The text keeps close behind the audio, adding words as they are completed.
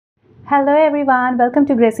Hello everyone, welcome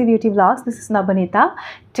to Gracie Beauty Vlogs. This is Nabanita.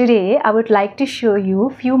 Today I would like to show you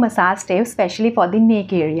few massage tips especially for the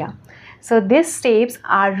neck area. So these tips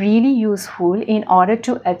are really useful in order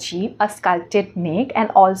to achieve a sculpted neck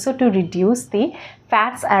and also to reduce the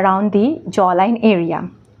fats around the jawline area.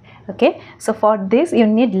 Okay, so for this you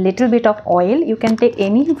need little bit of oil. You can take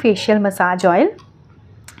any facial massage oil,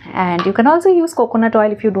 and you can also use coconut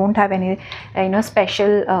oil if you don't have any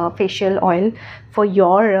special facial oil for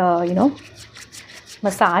your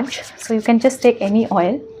massage. So you can just take any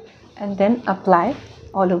oil and then apply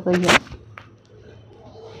all over here.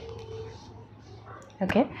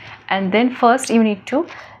 Okay, and then first you need to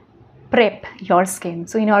prep your skin.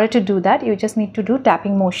 So in order to do that, you just need to do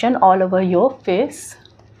tapping motion all over your face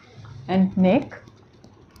and neck.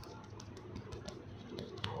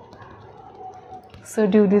 So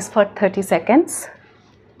do this for 30 seconds,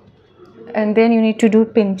 and then you need to do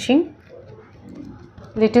pinching,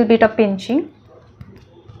 little bit of pinching.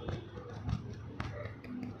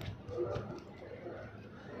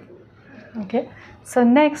 Okay, so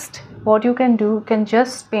next what you can do, you can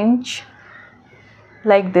just pinch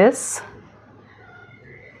like this.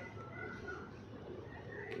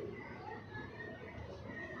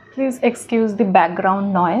 Please excuse the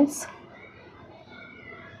background noise.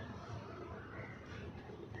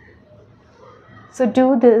 So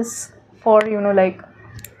do this for like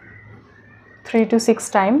 3 to 6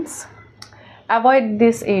 times. Avoid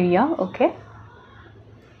this area, okay?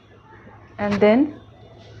 And then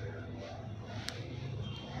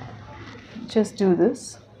just do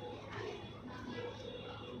this.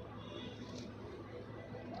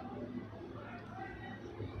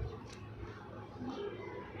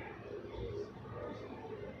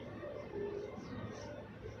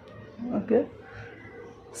 Okay.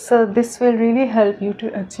 So this will really help you to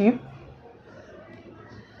achieve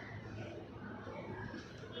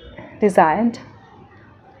desired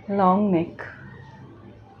long neck.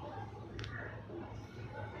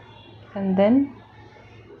 And then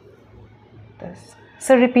this.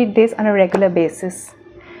 So repeat this on a regular basis.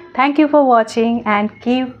 Thank you for watching and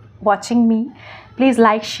keep watching me. Please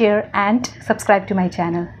like, share and subscribe to my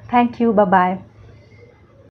channel. Thank you. Bye bye.